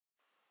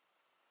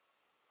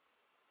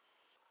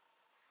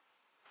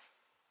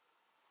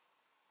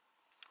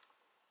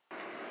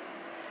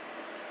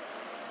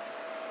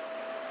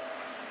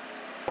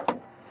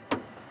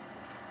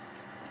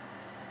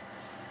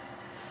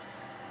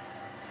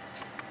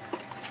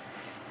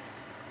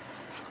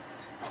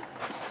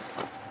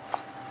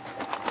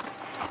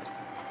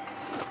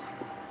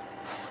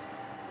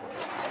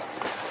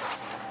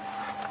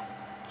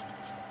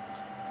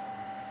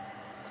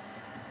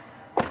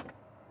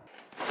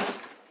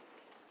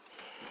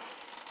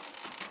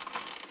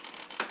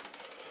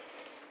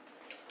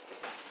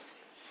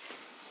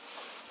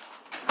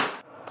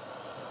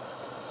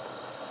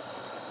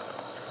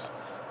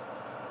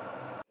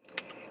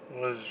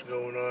What is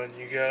going on,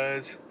 you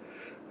guys?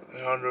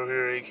 Alejandro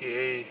here,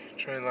 aka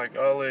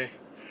TrainLikeAle.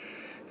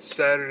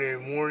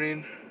 Saturday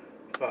morning,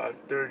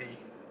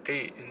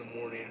 5:38 in the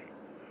morning,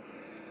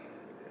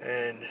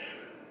 and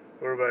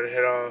we're about to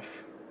head off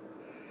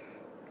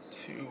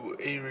to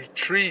a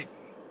retreat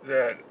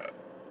that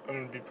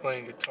I'm gonna be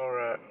playing guitar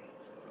at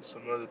with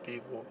some other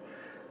people.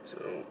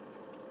 So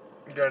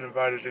we got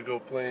invited to go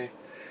play,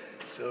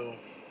 so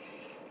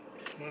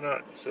why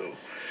not? So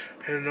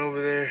heading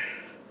over there.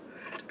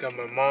 Got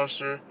my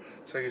Monster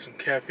so I get some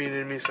caffeine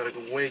in me so I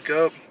can wake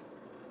up.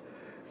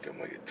 Got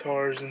my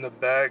guitars in the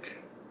back.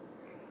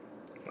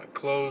 My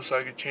clothes so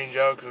I can change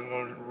out because I'm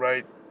going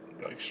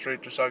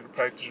straight to soccer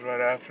practice right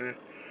after.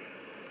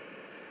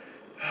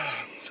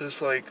 So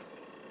it's like,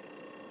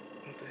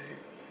 what the heck?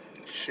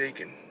 It's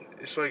shaking.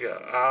 It's like an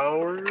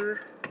hour,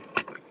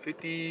 like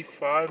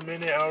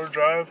 55-minute hour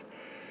drive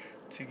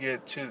to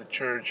get to the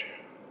church.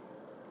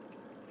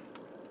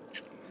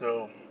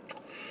 So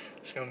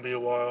it's gonna be a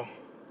while.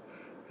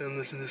 Then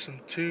listen to some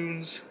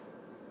tunes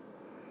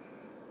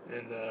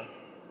and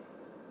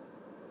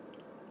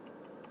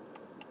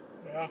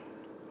yeah,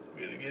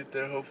 we're gonna get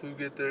there. Hopefully we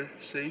get there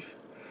safe.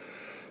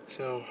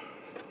 So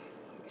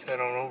let's head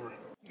on over.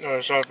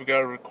 Alright, so I forgot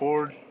to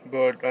record,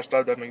 but I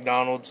stopped at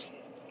McDonald's,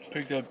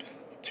 picked up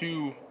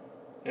 2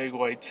 egg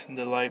white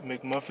delight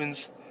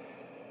McMuffins,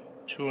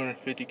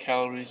 250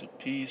 calories a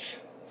piece,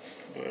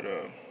 but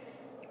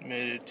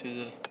made it to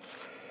the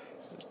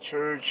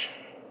church.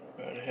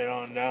 Gotta head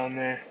on down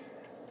there,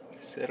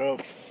 set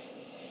up.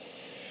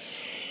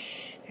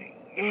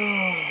 Oh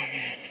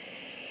man,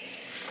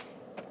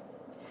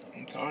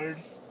 I'm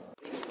tired.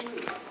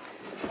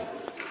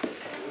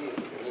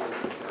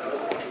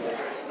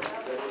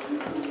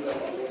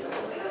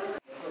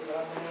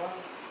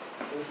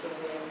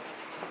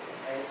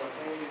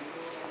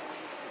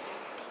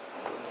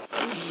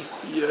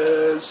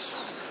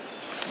 Yes.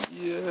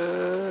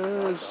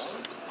 Yes.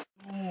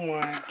 Oh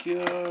my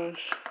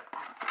gosh.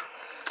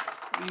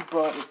 We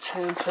bought a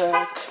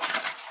 10-pack.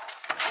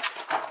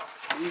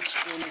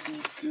 It's gonna be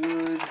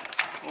good.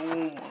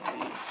 Oh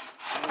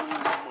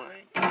my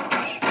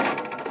gosh. Oh.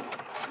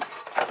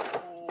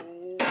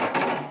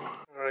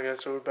 Alright guys,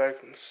 so we're back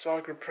from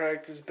soccer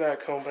practice,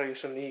 back home, but I get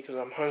something to eat because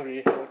I'm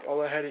hungry. Like,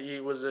 all I had to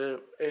eat was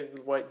the egg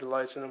white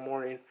delights in the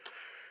morning.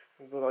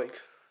 But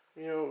like,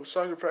 you know,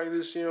 soccer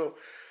practice, you know,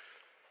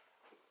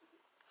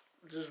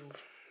 just,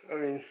 I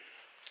mean,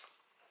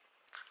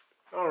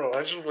 I don't know,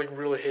 I just like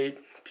really hate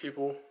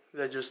people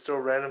that just throw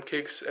random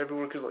kicks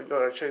everywhere. Cause like,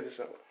 alright, check this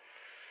out.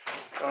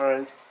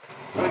 Alright,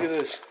 look at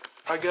this.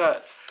 I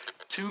got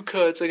 2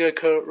 cuts. I got a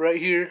cut right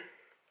here.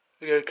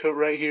 I got a cut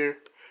right here.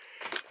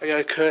 I got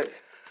a cut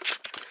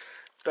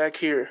back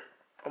here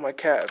on my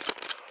calf.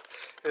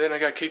 And then I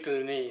got kicked in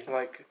the knee.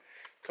 Like,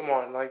 come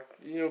on. Like,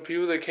 you know,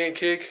 people that can't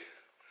kick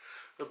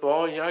the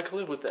ball, yeah, I can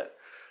live with that.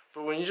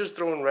 But when you're just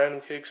throwing random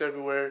kicks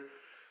everywhere,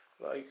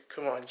 like,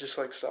 come on, just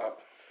like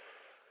stop.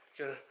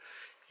 You're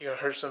gonna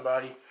hurt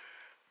somebody.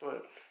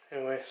 But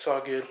anyway, it's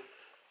all good.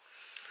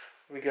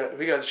 We got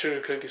the sugar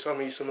cookies, so I'm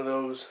gonna eat some of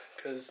those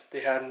because they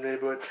had them there.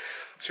 But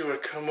see what I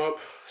come up,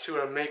 see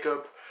what I make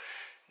up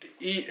to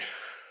eat.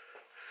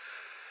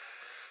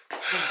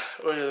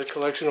 Oh yeah, the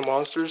collection of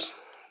monsters.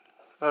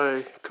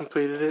 I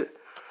completed it.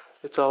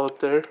 It's all up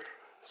there.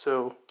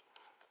 So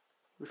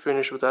we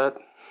finished with that.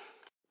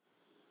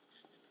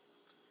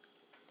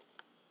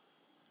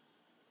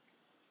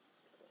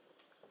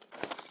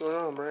 What's going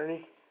on,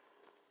 Bernie?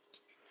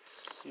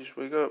 You just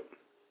wake up.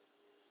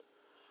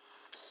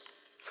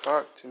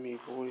 Talk to me,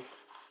 boy.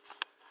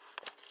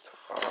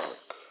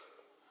 Talk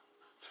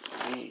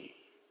to me.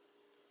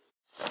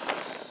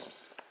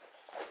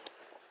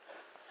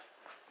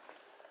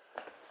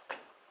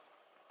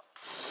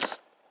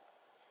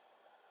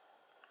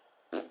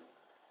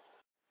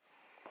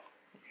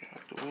 Get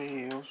out the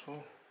way, also.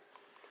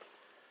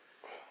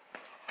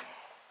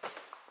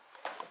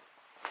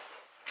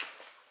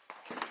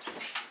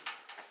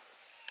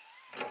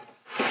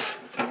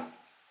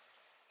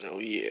 Oh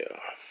yeah.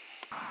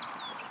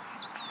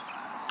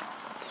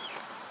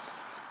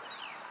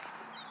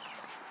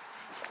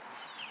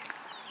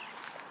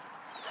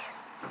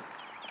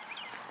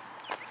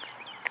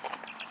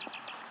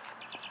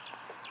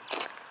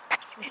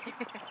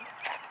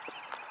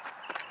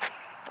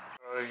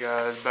 Alright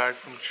guys, back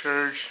from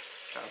church.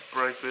 Got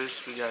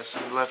breakfast. We got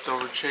some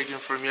leftover chicken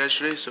from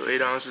yesterday. So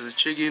 8 ounces of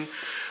chicken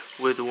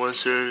with 1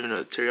 serving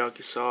of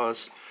teriyaki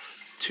sauce,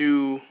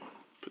 2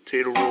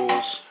 potato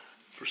rolls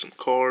for some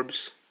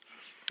carbs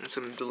and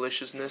some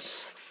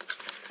deliciousness.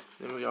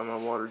 Then we got my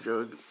water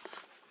jug.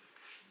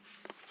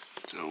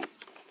 So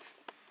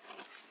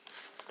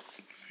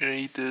we're gonna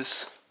eat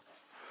this,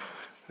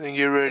 then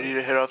get ready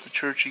to head off to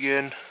church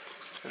again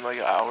in like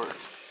an hour.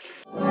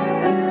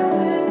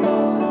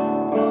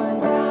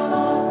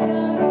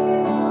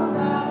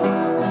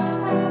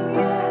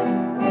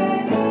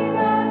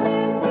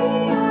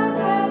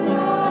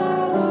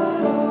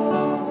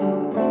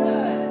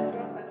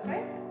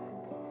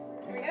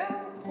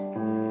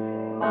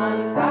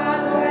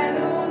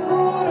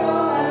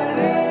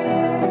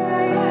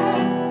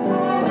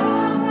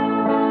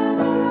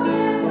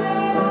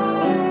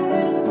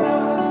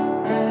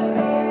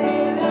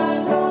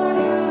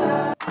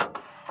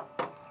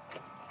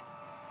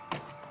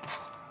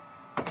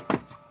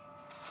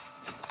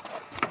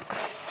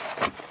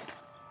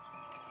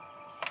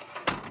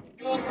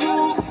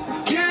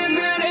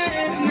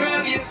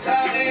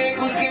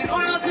 Yeah,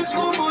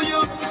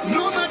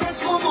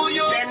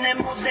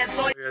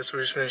 so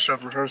we just finished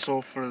up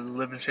rehearsal for the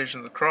limitation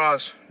of the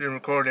cross. Didn't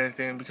record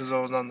anything because I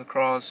was on the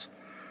cross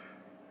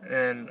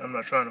and I'm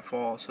not trying to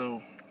fall,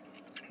 so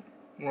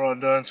we're all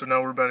done. So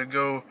now we're about to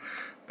go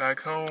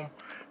back home.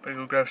 Better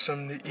go grab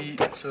something to eat,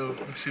 so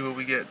let's see what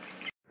we get.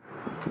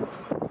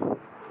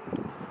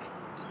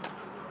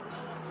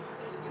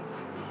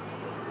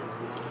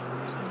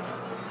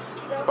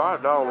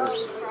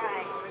 $5.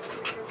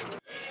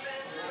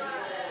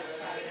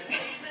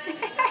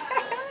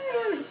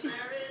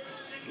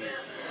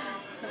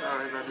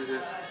 Alright, now do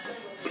this.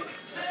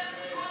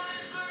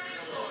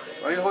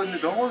 Why are you holding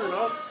it? Don't hold it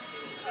up.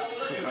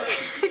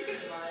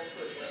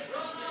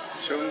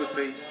 Show him the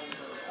face.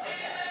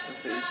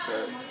 The face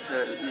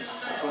that is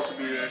supposed to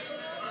be there.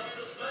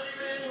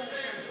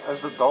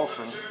 That's the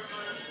dolphin.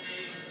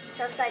 It's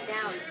upside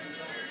down.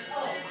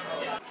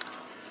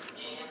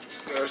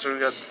 Alright, so we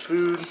got the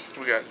food.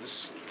 We got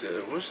this,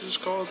 what's this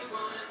called?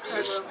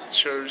 This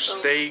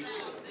steak,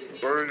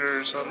 burger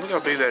or something. Look how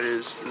big that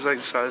is. It's like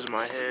the size of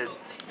my head.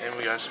 And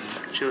we got some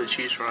chili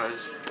cheese fries.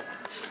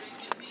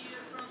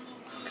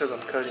 Because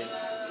I'm cutting.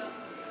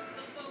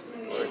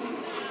 But,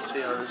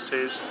 see how this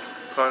tastes.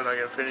 Probably not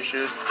gonna finish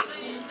it,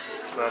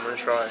 but I'm gonna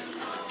try.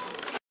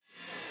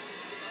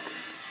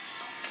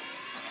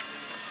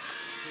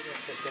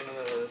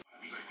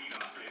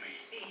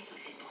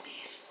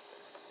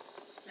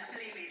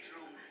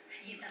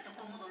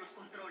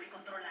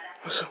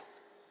 What's up?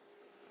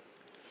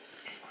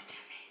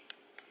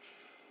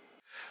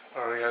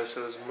 Alright guys,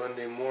 so it's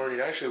Monday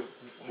morning. I actually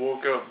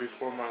woke up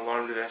before my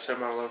alarm did. I set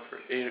my alarm for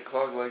 8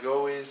 o'clock like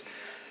always,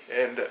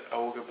 and I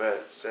woke up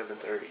at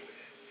 7:30.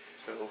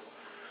 So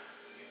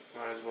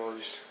might as well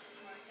just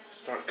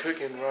start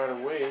cooking right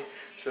away.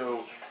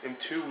 So in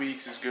 2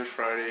 weeks is Good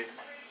Friday,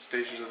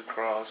 Stations of the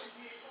Cross.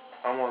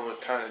 I want to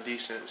look kind of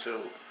decent,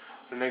 so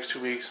the next 2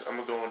 weeks I'm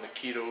gonna go on the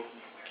keto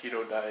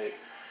diet.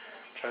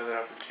 Try that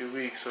out for 2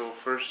 weeks. So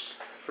first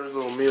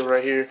little meal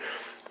right here.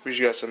 We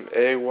just got some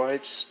egg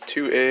whites,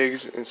 2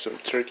 eggs, and some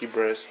turkey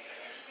breast.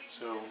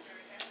 So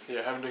yeah,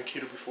 I haven't done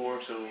keto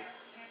before, so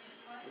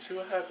let's see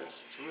what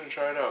happens. So we're gonna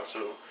try it out. So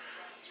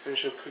let's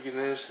finish up cooking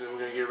this, and then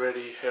we're gonna get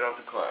ready, head off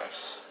to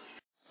class.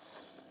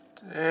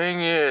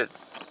 Dang it!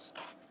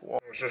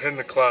 So heading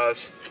to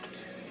class,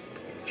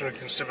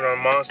 drinking, sipping on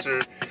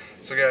Monster.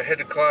 So I gotta head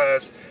to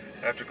class.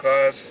 After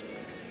class,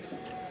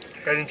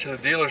 heading to the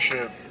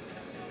dealership.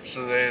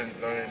 So then,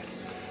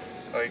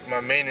 like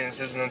my maintenance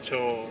isn't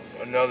until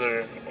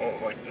another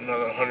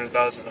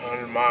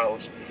 100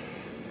 miles.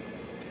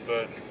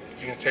 But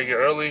you can take it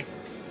early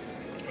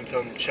and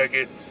tell them to check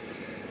it,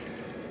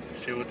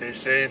 see what they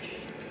say.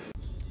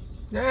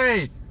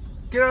 Hey,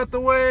 get out the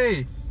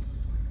way!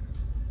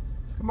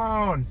 Come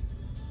on,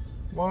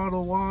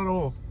 waddle,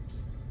 waddle.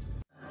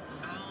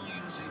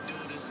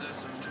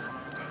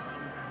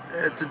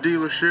 At the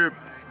dealership,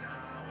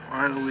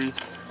 finally.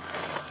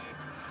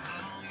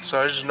 So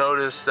I just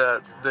noticed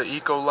that the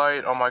eco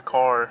light on my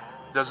car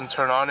doesn't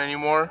turn on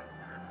anymore.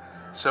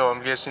 So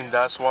I'm guessing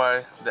that's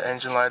why the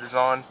engine light is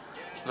on.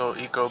 Little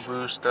eco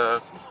boost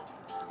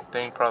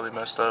thing probably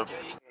messed up.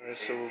 Alright,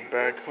 so we're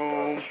back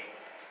home.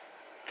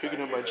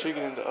 Cooking up my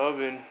chicken in the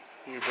oven.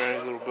 Your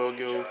brand's little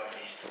Bogo on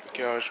the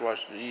couch,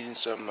 eating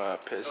some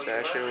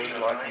pistachios,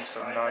 watching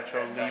some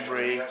Nacho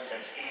Libre.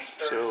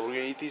 So we're gonna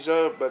eat these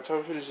up. By the time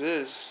we finish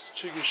this,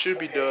 chicken should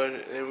be done,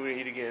 and then we're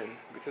gonna eat again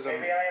because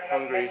I'm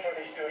hungry.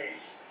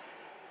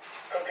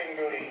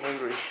 I'm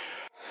hungry.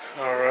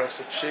 Alright,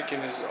 so chicken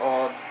is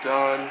all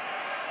done.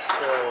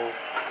 So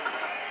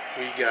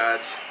we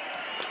got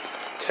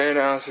 10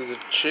 ounces of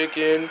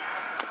chicken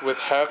with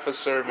half a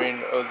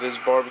serving of this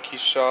barbecue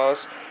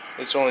sauce.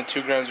 It's only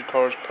 2 grams of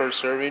carbs per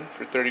serving.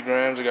 For 30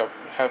 grams, I got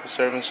half a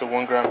serving, so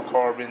 1 gram of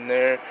carb in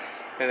there.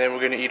 And then we're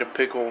gonna eat a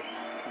pickle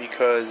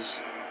because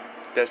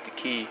that's the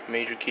key,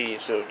 major key.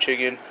 So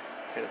chicken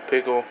and a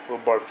pickle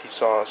with barbecue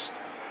sauce.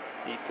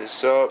 Eat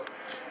this up,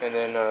 and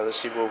then let's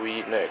see what we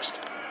eat next.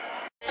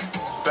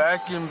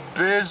 Back in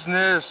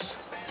business.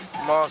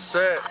 I'm all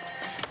set.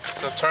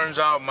 So it turns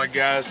out my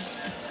gas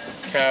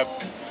cap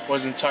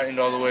wasn't tightened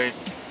all the way.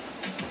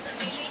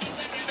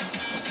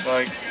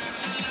 Like,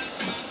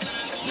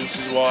 this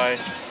is why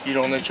you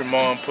don't let your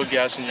mom put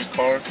gas in your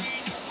car,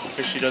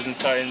 because she doesn't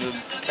tighten the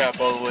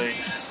cap all the way.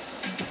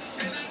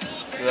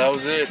 So that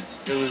was it.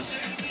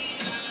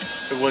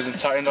 It wasn't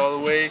tightened all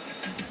the way,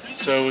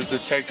 so it was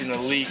detecting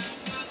a leak,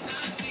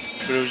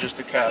 but it was just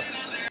a cap.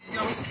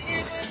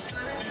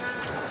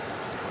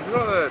 Look at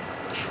all that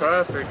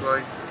traffic,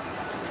 like,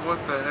 what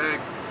the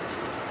heck?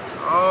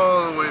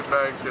 All the way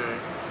back there.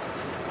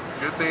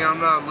 Good thing I'm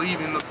not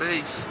leaving the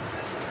base.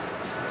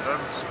 I'd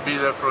just be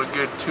there for a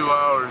good 2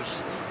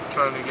 hours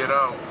trying to get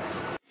out.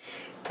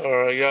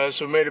 Alright guys,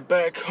 so we made it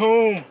back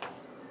home.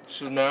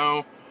 So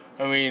now,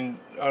 I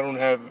don't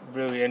have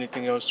really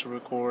anything else to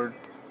record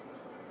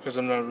because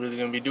I'm not really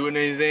going to be doing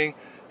anything.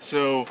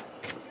 So,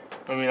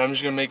 I'm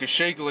just going to make a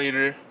shake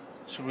later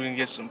so we can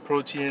get some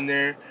protein in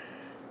there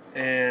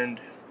and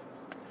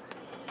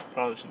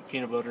probably some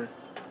peanut butter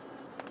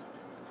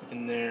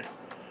in there.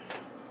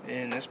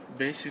 And that's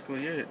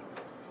basically it.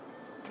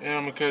 And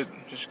I'm gonna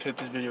just cut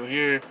this video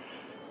here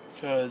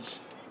because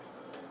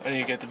I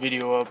need to get the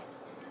video up.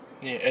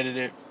 I need to edit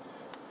it.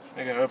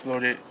 I gotta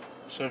upload it.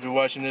 So if you're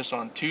watching this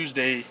on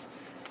Tuesday,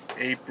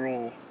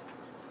 April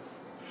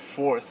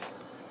 4th,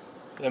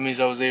 that means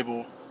I was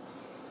able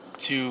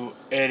to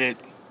edit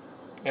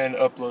and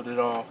upload it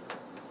all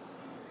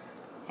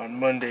on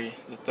Monday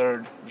the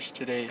 3rd, which is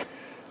today.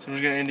 So I'm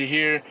just gonna end it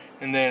here,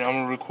 and then I'm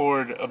gonna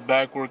record a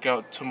back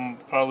workout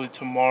probably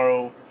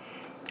tomorrow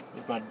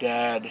with my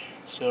dad.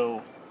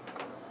 So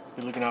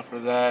be looking out for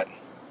that.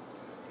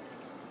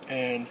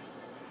 And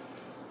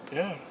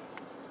yeah,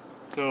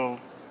 so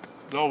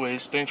as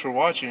always, thanks for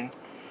watching.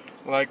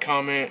 Like,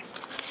 comment,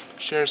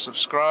 share,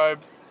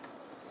 subscribe.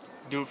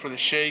 Do it for the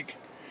shake.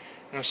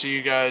 And I'll see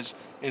you guys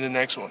in the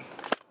next one.